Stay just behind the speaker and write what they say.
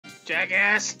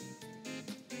Jackass!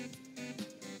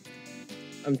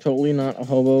 I'm totally not a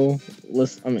hobo.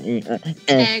 Looking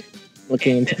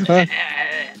into.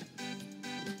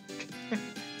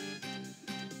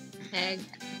 Egg.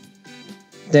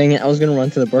 Dang it! I was gonna run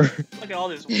to the bird. Look at all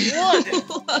this wood!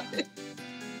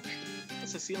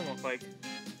 What's the ceiling look like?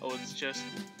 Oh, it's just...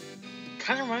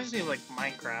 Kinda reminds me of, like,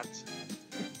 Minecraft.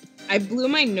 I blew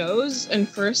my nose, and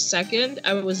for a second,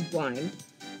 I was blind.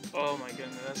 Oh my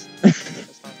goodness,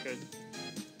 that's not good.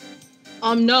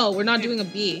 No, we're not doing a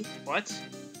bee. What?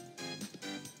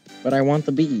 But I want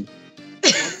the bee.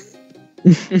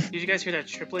 Did you guys hear that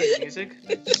triplet music?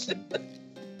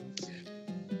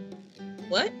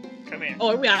 What? Come here. Oh,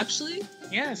 are we actually?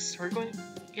 Yes, we're going...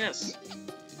 Yes.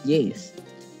 Yes.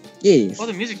 Yes. Oh,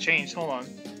 the music changed, hold on.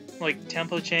 Like,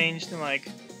 tempo changed and like...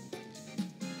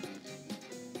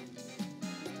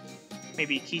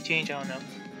 Maybe key change, I don't know.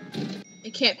 I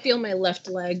can't feel my left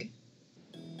leg.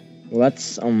 Well, that's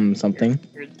something.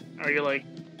 Are you like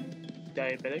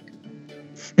diabetic?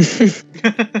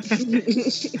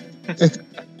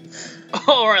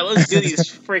 Alright, let's do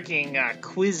these freaking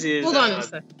quizzes. Hold on a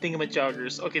sec.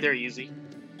 Thingamajoggers. Okay, they're easy.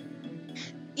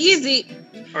 Easy.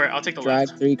 Alright, I'll take the Drag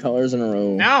left. 3 colors in a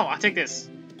row. No, I'll take this.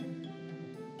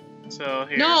 So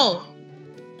here. No.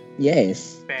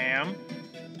 Yes. Bam.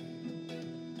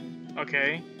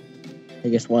 Okay. Hey,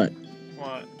 guess what?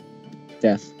 What?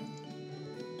 Death.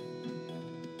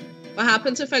 What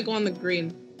happens if I go on the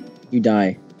green? You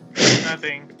die.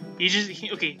 Nothing.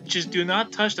 Okay, just do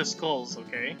not touch the skulls,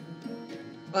 okay?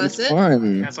 Oh, that's It's it?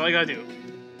 fun. That's all you gotta do.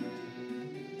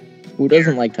 Who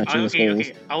doesn't like touching the Okay, skulls?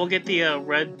 okay. I will get the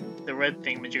red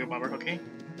thing, Majigger Bobber, okay?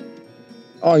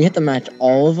 Oh, you have to match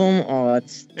all of them? Oh, that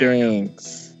There we go.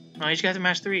 stinks. No, you just have to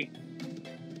match 3.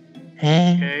 Huh?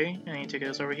 Okay, and you take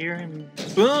this over here, and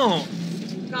boom!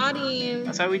 Got him.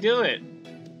 That's how we do it.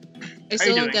 I still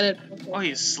you don't doing? get it. Oh,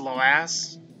 you slow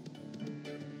ass.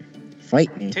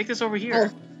 Fight me. Take this over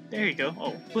here. Oh. There you go.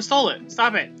 Oh, who stole it?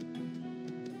 Stop it!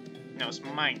 No, it's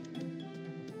mine.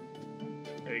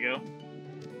 There you go.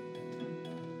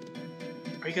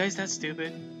 Are you guys that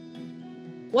stupid?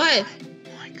 What? Oh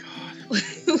my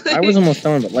god. I was almost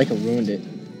done, but Leica ruined it.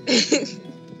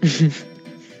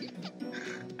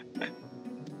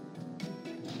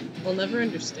 We'll never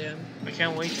understand. I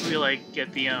can't wait till we like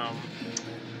get the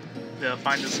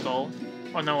find the skull.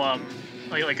 Oh no,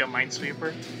 like a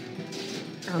minesweeper.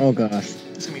 Oh gosh.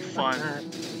 It's gonna be fun.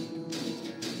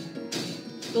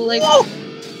 So, like, Whoa!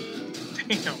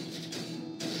 Damn.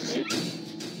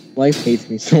 Life hates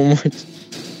me so much.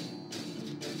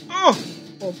 Oh!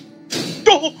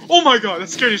 Oh my god, that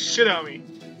scared the shit out of me.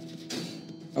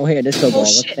 Oh hey, a disco ball. oh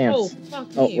Let's shit! dance. Oh fuck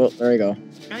Oh, me. well, there we go.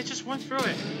 I just went through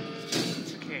it.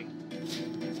 It's okay.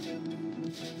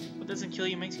 What doesn't kill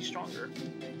you makes you stronger.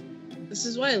 This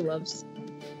is why I love.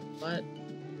 What?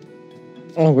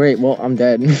 Oh great, well I'm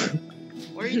dead.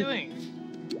 What are you doing?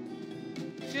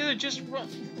 Dude, just run.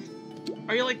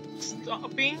 Are you like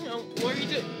stopping? What are you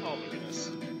doing? Oh my goodness.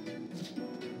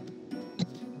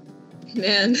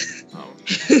 Man. Oh.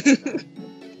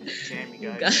 Damn you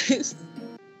You guys. guys.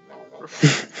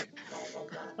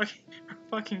 We're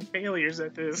fucking failures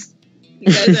at this. You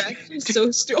guys are actually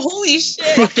so stupid. Holy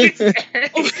shit!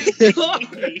 Oh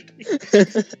my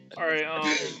god!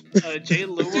 Alright, J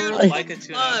Lure, Dude, like a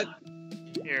tuna. fuck.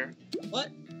 Here. What?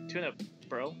 Tuna,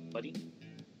 bro, buddy.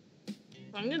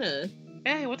 I'm gonna.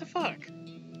 Hey, what the fuck?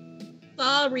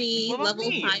 Sorry, What about level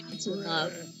me? 5 is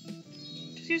enough.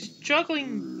 Just use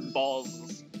juggling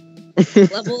balls.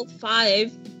 Level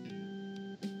 5.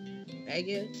 I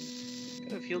guess.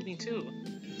 Could have healed me too.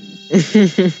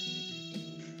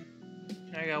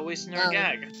 Now I gotta waste another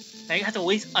gag. Now you have to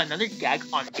waste another gag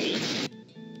on me.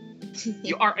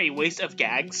 You are a waste of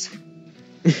gags.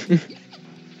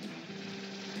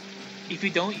 If you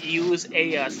don't use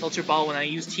a seltzer ball when I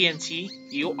use TNT,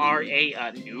 you are a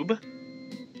noob.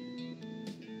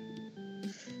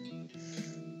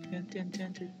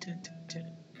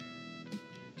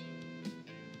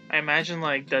 I imagine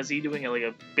like Duzzy doing like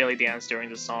a belly dance during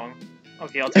the song.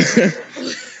 Okay, I'll take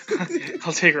right.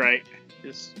 I'll take right.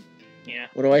 Just yeah.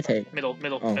 What do I take? Middle.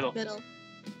 Oh. Middle.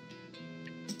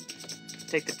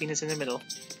 Take the penis in the middle.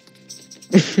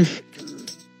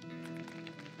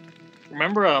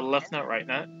 Remember left nut, right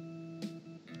nut?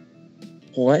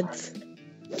 What?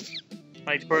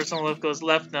 Like the person on the left goes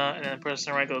left nut, and then the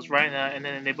person on the right goes right nut, and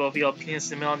then they both yell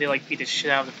penis in the middle, and they like beat the shit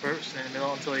out of the person in the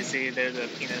middle until they say they're the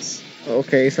penis.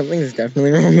 Okay, something's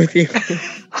definitely wrong with you.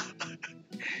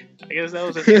 I guess that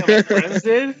was a thing my friends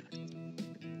did.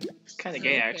 It's kind of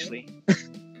gay, Okay. actually.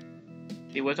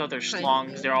 They whipped out their Kinda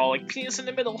schlongs. gay. They're all like penis in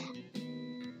the middle.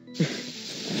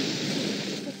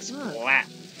 What's up?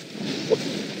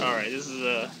 Alright, this is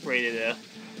a rated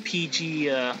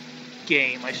PG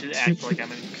game. I should act like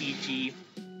I'm in PG,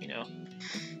 you know.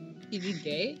 PG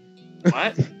gay?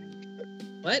 What?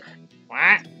 What?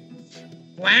 What?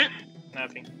 What?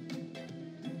 Nothing.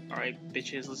 Alright,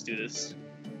 bitches, let's do this.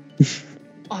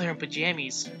 Oh, they're in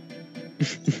pajamas.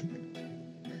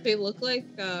 They look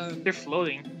like They're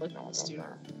floating.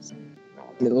 students.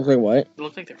 They look like what? They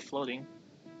look like they're floating.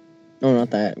 No,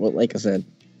 not that. What, like I said.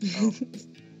 Oh.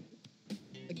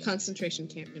 Like concentration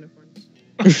camp uniforms.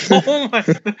 Oh my!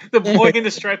 The boy in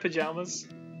the striped pajamas.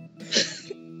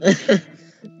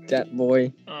 That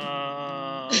boy.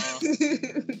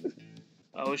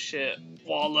 Oh shit!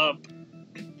 Wall up.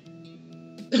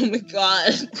 Oh my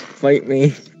god. Fight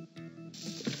me.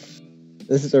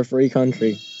 This is our free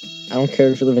country. I don't care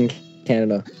if you live in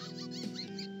Canada.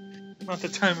 Not the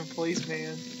time and place,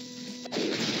 man.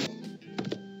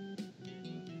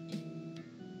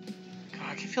 God,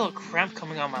 I can feel a cramp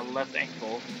coming on my left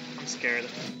ankle. I'm scared.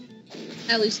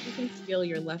 At least you can feel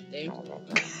your left ankle.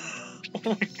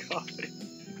 Oh my god.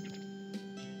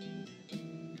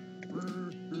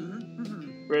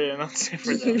 Right, I'm not safe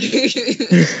for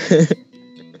that.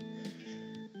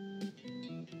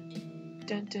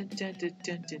 Dun, dun, dun, dun,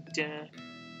 dun, dun, dun.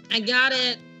 I got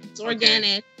it. It's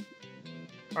organic.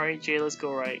 Alright, Jay, let's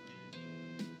go right.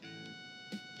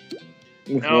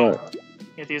 With No. what? You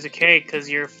have to use a K because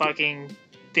your fucking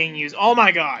thing used. Oh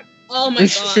my god! Oh my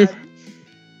god.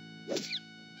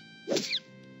 I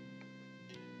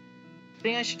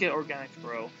think I should get organic,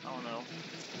 bro. I don't know.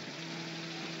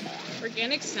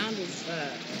 Organic sound is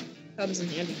comes in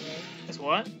handy though. It's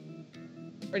what?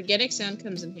 Organic sound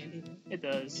comes in handy. It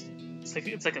does.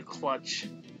 It's like a clutch.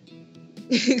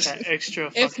 That extra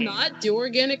fucking. If not, do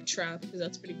organic trap because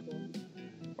that's pretty cool.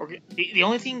 The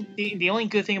only thing, the only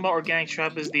good thing about organic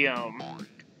trap is the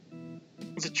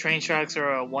train tracks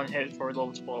are a one hit for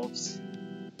level 12s.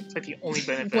 It's like the only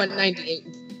benefit.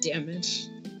 198 damage.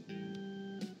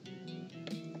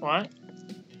 What?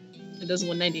 It does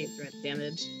 198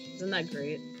 damage. Isn't that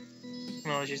great?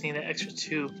 No, I just need that extra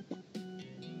 2.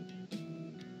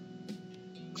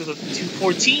 Because of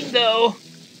 214 though.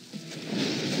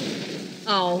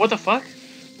 Oh. What the fuck?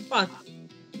 Fuck.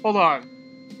 Hold on.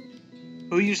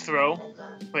 Who used throw?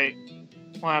 Wait.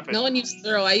 What happened? No one used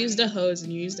throw. I used a hose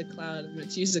and you used a cloud. I'm going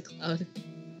to use a cloud.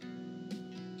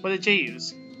 What did Jay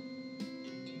use?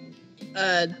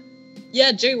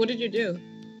 Yeah, Jay, what did you do?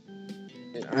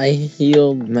 I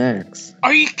healed Max.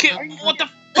 Are you kidding? What the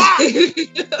fuck?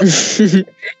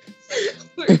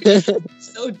 We're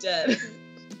so dead.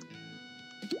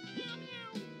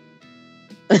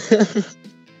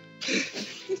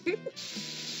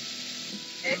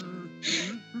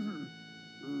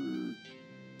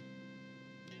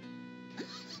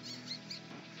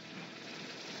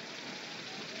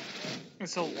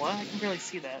 So what? I can barely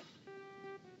see that.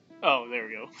 Oh, there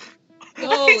we go.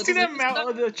 No, You see does that it mount stop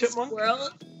of the chipmunk? Squirrel?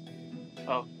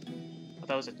 Oh, I thought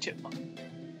that was a chipmunk.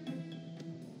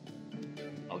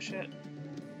 Oh shit!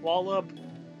 Wall up.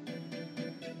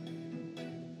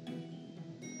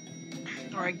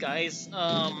 All right, guys.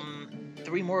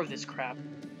 3 more of this crap.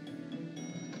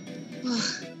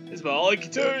 That's about all I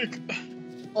can take.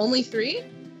 Only 3?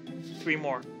 3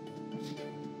 more.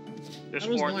 There's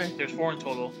That was 4. more. There's 4 in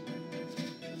total.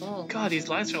 Oh. God, these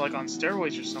lights are like on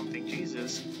steroids or something.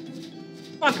 Jesus.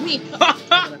 Fuck me.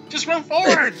 Just run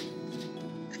forward.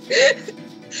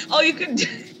 Oh, you can.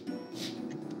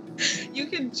 You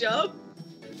can jump.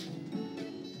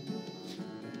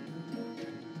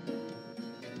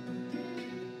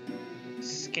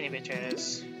 Skinny bitch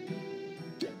ass.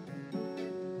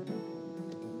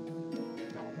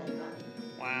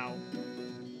 Wow.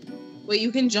 Wait,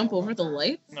 you can jump over the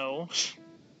light? No.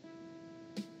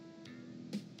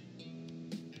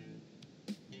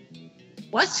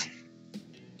 What?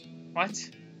 What?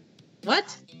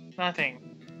 What?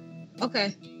 Nothing.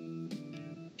 Okay.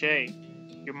 Jay,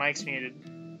 your mic's muted.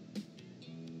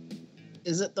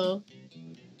 Is it though?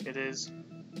 It is.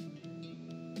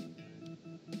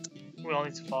 We all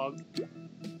need to fog.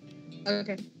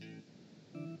 Okay.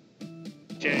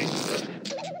 Jay.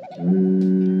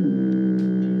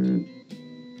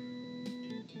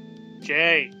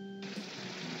 Jay.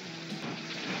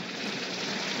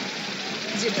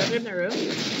 Is your brother in the room?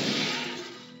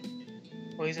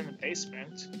 Well, he's in the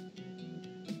basement.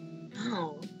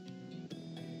 Oh.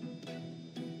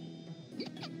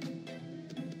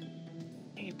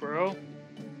 Hey, bro.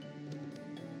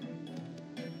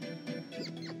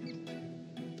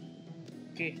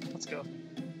 Okay, let's go.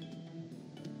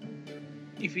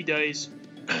 If he dies,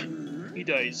 he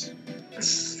dies.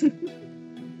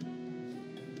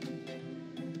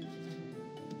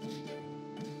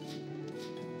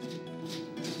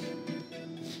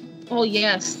 Oh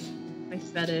yes, my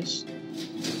fetish.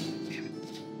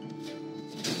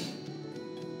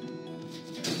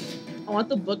 I want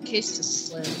the bookcase to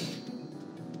slip.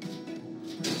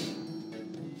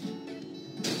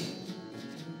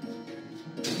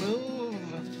 Move.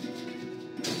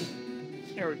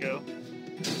 There we go.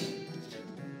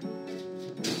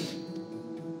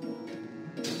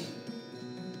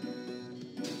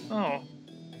 Oh.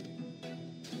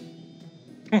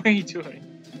 What are you doing?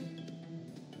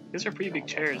 These are pretty big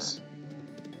chairs.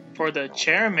 For the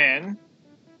chairman.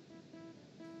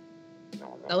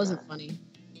 That wasn't funny.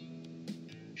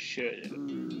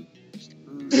 Should.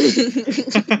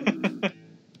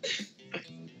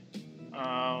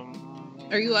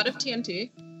 Are you out of TNT?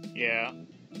 Yeah.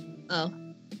 Oh.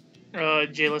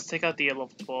 Jay, let's take out the level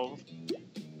 12.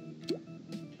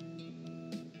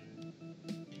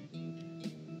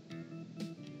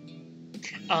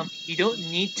 You don't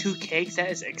need 2 cakes, that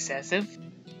is excessive.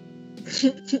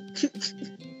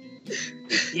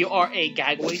 You are a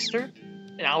gag waster,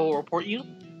 and I will report you.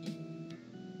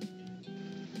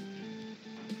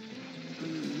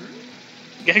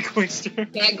 Gag waster.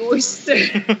 Gag oyster.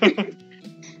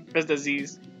 There's the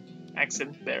Z's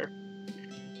accent there.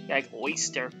 Gag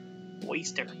oyster.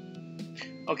 Oyster.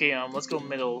 Okay, let's go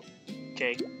middle.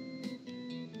 Okay.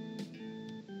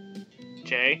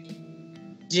 Jay.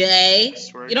 Jay.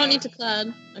 Swear You don't God. need to cloud.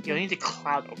 You Okay. don't need to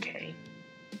cloud, okay.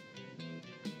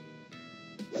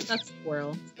 That's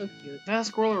squirrel. So cute. Is that a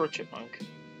squirrel or a chipmunk?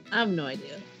 I have no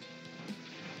idea.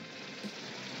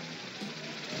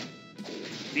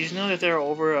 Did you know that there are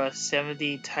over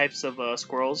 70 types of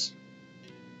squirrels?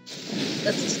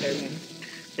 That's disturbing.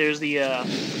 There's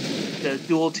the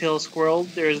dual-tail squirrel.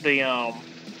 There's the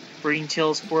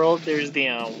green-tail squirrel. There's the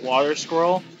water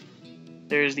squirrel.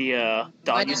 There's the I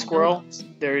doggy didn't squirrel. know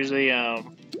that. There's the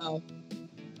Oh.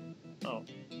 oh.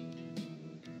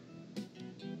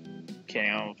 Okay,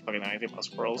 I don't fucking know anything about I'm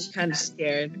squirrels. kind of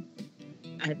scared.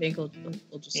 I think we'll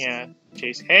just. Yeah,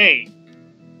 Chase. Hey!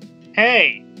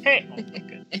 Hey! Hey! Oh my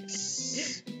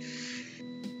goodness.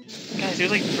 Guys,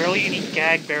 there's like barely any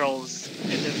gag barrels in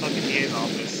the fucking DA's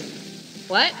office.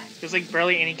 What? There's like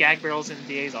barely any gag barrels in the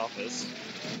DA's office.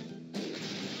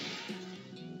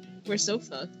 We're so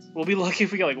fucked. We'll be lucky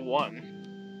if we get like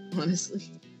 1. Honestly.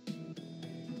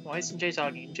 Why isn't Jay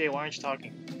talking? Jay, why aren't you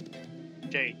talking?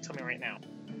 Jay, tell me right now.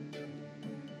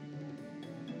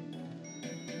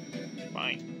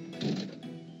 Fine.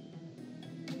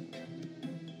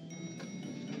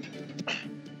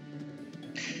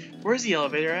 Where's the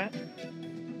elevator at?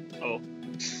 Oh.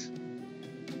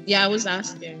 Yeah, I was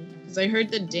asking because I heard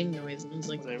the ding noise and I was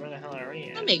like, Where the hell are we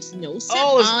at? that makes no sense.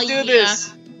 Oh, let's do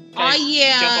this! Oh Guys,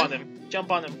 yeah. Jump on them.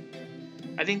 Jump on them.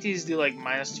 I think these do like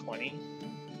minus 20.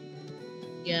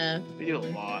 Yeah. They do a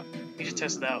lot. You should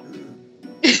test it out.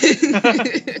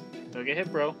 Don't get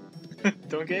hit, bro.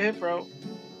 Don't get hit, bro.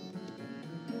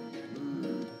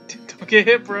 Don't get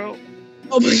hit, bro.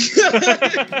 Oh my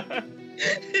god.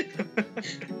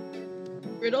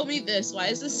 Riddle me this. Why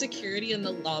is the security in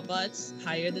the Lawbots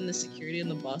higher than the security in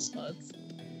the boss bots?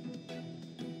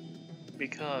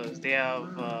 Because they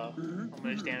have, how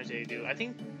much damage they do. I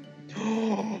think...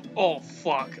 Oh,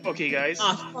 fuck. Okay, guys.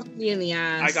 Oh, fuck me in the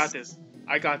ass. I got this.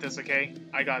 I got this, okay?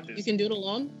 I got this. You can do it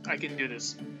alone? I can do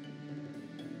this.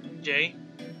 Jay?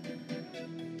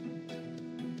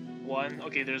 1.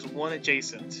 Okay, there's 1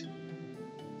 adjacent.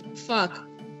 Fuck.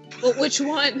 But which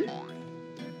one?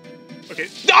 Okay.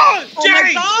 Oh, Oh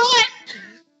Jay! my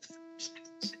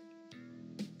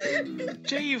god!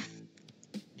 Jay, you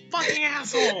fucking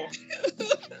asshole!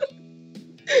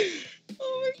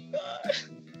 Oh my god.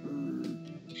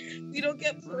 We don't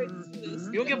get points for this.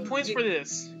 You don't get points for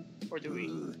this. Or do we?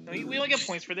 No, we don't get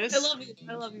points for this. I love you.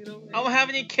 I love you. Don't worry. I don't have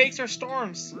any cakes or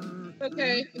storms.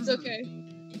 Okay, it's okay.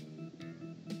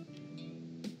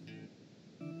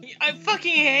 I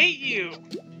fucking hate you.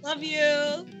 Love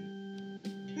you.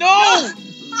 No!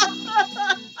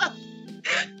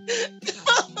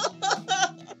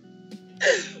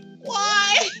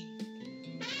 Why?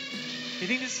 You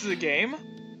think this is a game?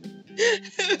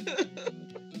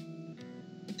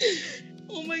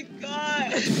 Oh my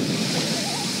god.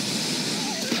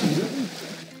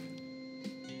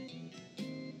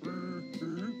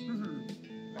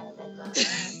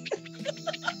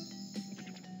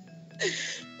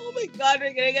 Oh my god,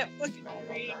 we're gonna get fucking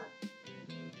free.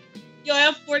 Yo, I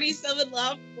have 47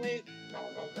 love points.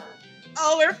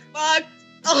 Oh, we're fucked.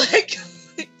 Oh my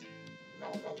god.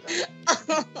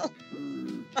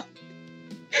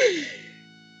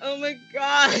 Oh my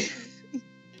god.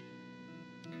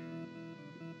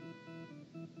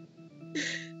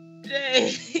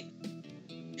 Jay.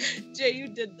 Jay, you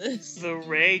did this. The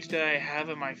rage that I have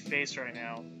in my face right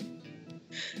now.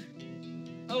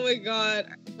 Oh my god.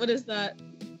 What is that?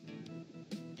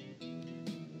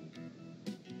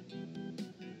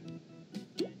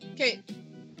 Okay.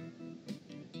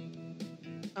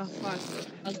 Oh fuck.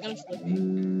 I was gonna flip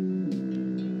you.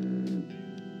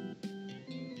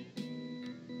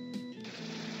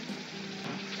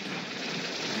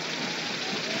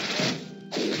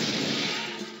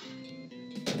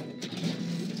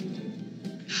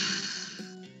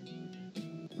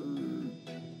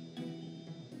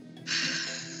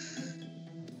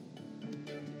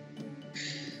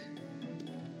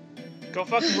 Go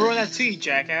fucking ruin that too, you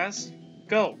jackass.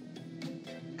 Go.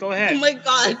 Go ahead. Oh my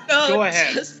god, no. Go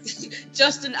ahead.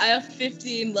 Justin, I have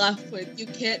 15 left points. You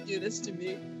can't do this to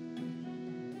me.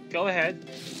 Go ahead.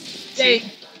 Jay.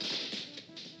 See?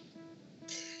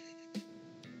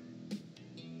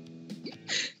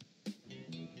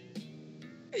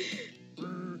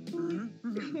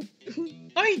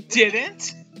 No, he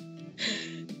didn't.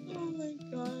 Oh my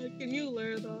god, can you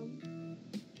lure them?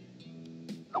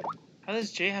 How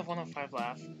does Jay have 1 of 5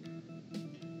 laugh?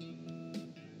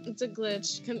 It's a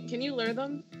glitch. Can you lure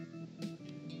them?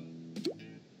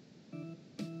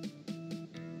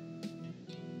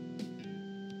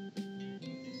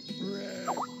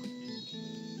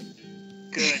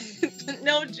 Good.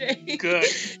 No, Jay. Good.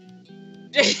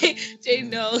 Jay,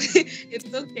 no.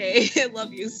 It's okay. I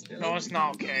love you still. No, it's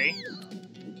not okay.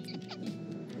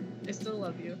 I still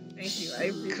love you. Thank you. I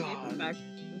appreciate God. the fact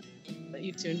that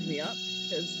you tuned me up,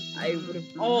 because I would have.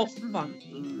 Oh, fuck.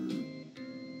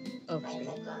 Okay.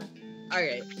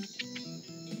 Alright.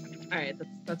 Alright,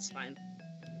 that's fine.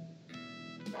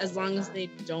 As long as they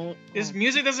don't. This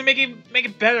music doesn't make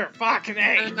it better. Fucking A.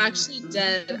 I'm actually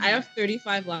dead. I have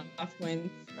 35 left points.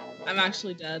 I'm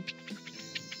actually dead.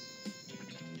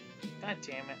 God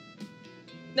damn it.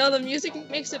 No, the music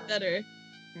makes it better.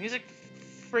 Music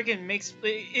friggin' makes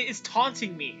it's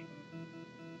taunting me.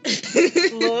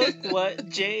 Look what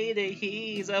Jay did.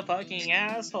 He's a fucking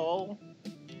asshole.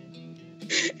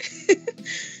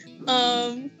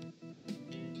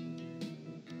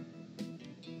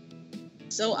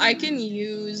 So I can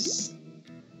use.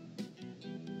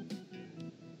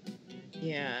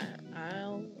 Yeah,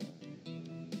 I'll.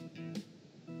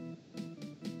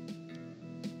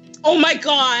 Oh my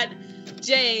god!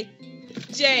 Jay,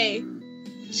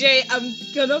 I'm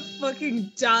gonna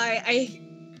fucking die.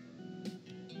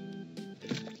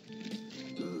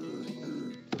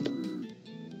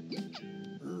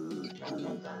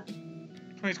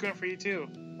 Oh, he's going for you too.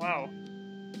 Wow.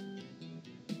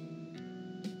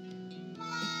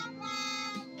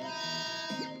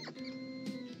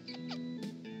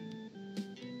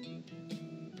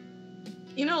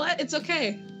 You know what? It's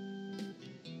okay.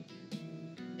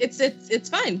 It's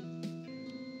fine.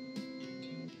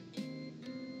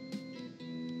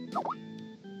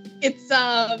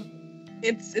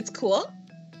 It's cool.